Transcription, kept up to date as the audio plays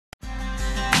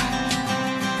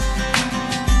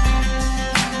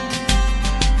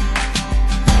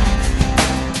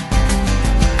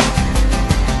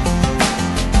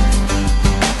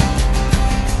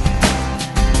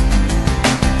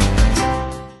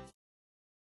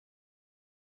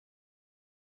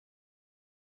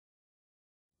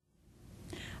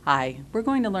Hi, we're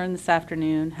going to learn this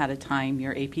afternoon how to time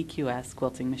your APQS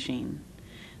quilting machine.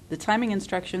 The timing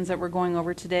instructions that we're going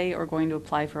over today are going to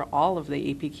apply for all of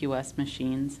the APQS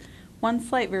machines, one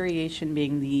slight variation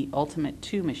being the Ultimate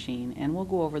 2 machine, and we'll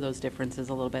go over those differences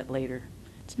a little bit later.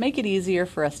 To make it easier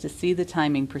for us to see the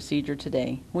timing procedure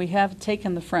today, we have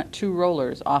taken the front two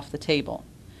rollers off the table.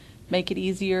 Make it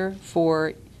easier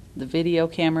for the video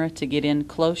camera to get in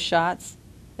close shots.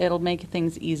 It'll make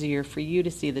things easier for you to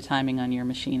see the timing on your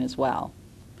machine as well.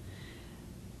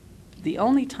 The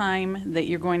only time that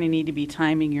you're going to need to be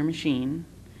timing your machine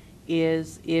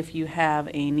is if you have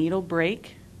a needle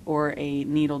break or a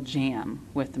needle jam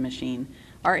with the machine.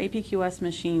 Our APQS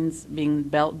machines, being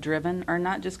belt driven, are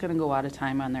not just going to go out of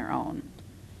time on their own.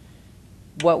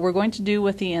 What we're going to do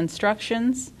with the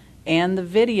instructions and the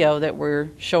video that we're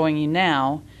showing you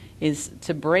now is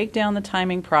to break down the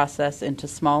timing process into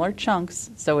smaller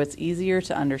chunks so it's easier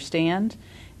to understand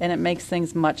and it makes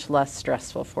things much less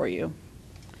stressful for you.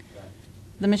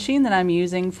 The machine that I'm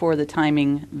using for the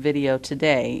timing video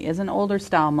today is an older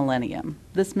style Millennium.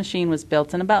 This machine was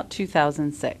built in about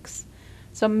 2006.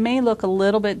 So it may look a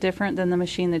little bit different than the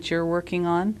machine that you're working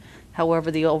on.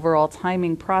 However, the overall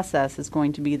timing process is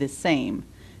going to be the same.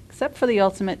 Except for the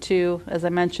Ultimate 2, as I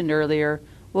mentioned earlier,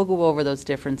 we'll go over those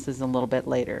differences a little bit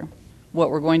later.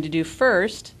 What we're going to do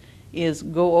first is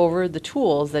go over the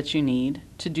tools that you need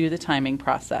to do the timing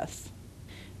process.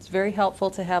 It's very helpful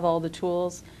to have all the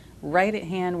tools right at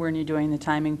hand when you're doing the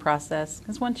timing process,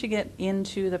 because once you get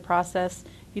into the process,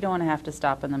 you don't want to have to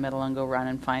stop in the middle and go run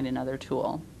and find another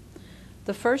tool.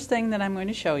 The first thing that I'm going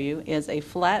to show you is a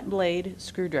flat blade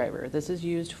screwdriver. This is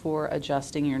used for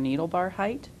adjusting your needle bar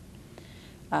height.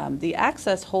 The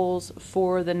access holes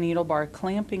for the needle bar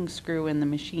clamping screw in the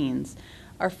machines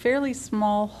are fairly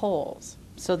small holes,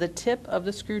 so the tip of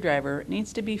the screwdriver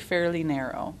needs to be fairly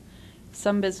narrow.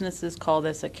 Some businesses call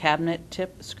this a cabinet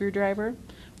tip screwdriver,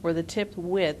 where the tip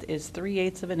width is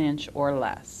 3/8 of an inch or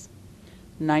less.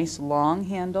 Nice long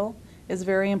handle is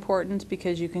very important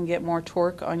because you can get more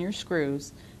torque on your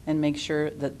screws and make sure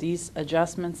that these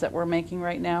adjustments that we're making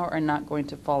right now are not going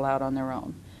to fall out on their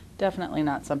own. Definitely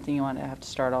not something you want to have to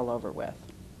start all over with.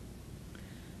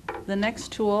 The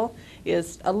next tool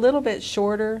is a little bit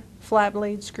shorter flat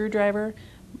blade screwdriver.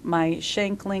 My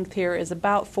shank length here is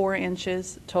about 4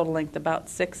 inches, total length about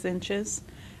 6 inches.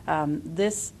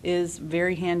 This is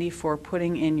very handy for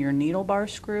putting in your needle bar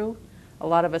screw. A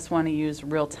lot of us want to use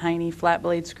real tiny flat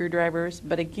blade screwdrivers,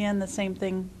 but again, the same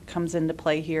thing comes into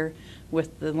play here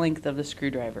with the length of the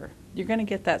screwdriver. You're going to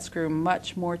get that screw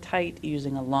much more tight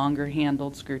using a longer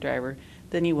handled screwdriver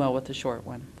than you will with a short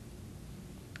one.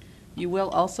 You will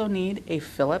also need a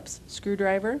Phillips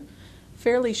screwdriver,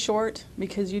 fairly short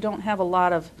because you don't have a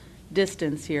lot of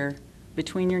distance here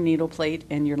between your needle plate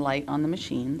and your light on the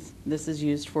machines. This is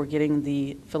used for getting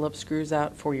the Phillips screws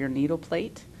out for your needle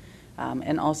plate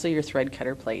and also your thread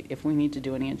cutter plate if we need to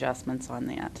do any adjustments on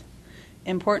that.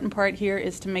 Important part here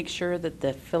is to make sure that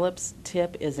the Phillips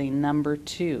tip is a number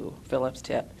 2 Phillips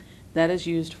tip. That is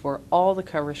used for all the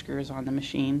cover screws on the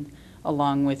machine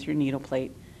along with your needle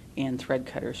plate and thread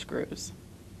cutter screws.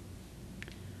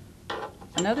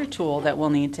 Another tool that we'll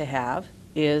need to have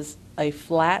is a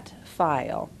flat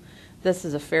file. This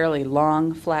is a fairly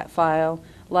long flat file.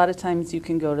 A lot of times you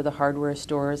can go to the hardware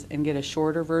stores and get a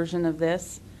shorter version of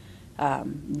this.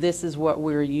 This is what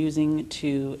we're using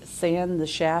to sand the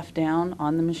shaft down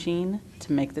on the machine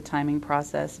to make the timing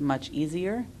process much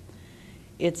easier.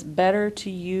 It's better to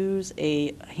use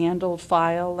a handled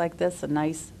file like this, a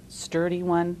nice sturdy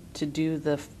one, to do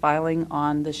the filing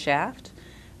on the shaft.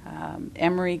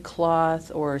 Emery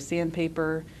cloth or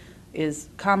sandpaper is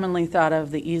commonly thought of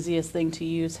the easiest thing to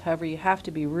use. However, you have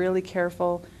to be really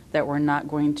careful that we're not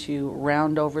going to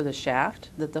round over the shaft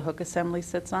that the hook assembly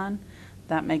sits on.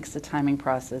 That makes the timing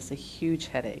process a huge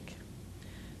headache.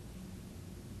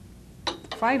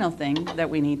 The final thing that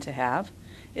we need to have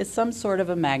is some sort of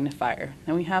a magnifier.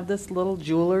 And we have this little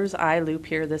jeweler's eye loop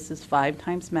here. This is 5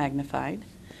 times magnified.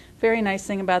 Very nice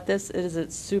thing about this is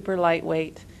it's super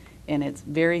lightweight and it's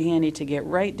very handy to get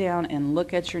right down and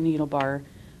look at your needle bar.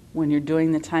 When you're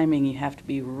doing the timing, you have to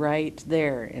be right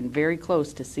there and very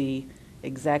close to see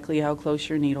exactly how close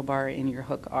your needle bar and your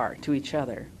hook are to each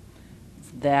other.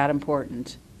 It's that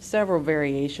important. Several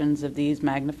variations of these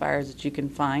magnifiers that you can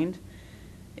find.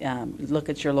 Look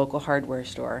at your local hardware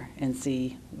store and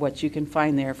see what you can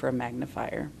find there for a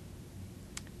magnifier.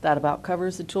 That about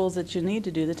covers the tools that you need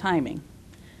to do the timing.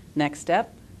 Next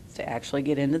step is to actually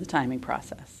get into the timing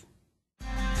process.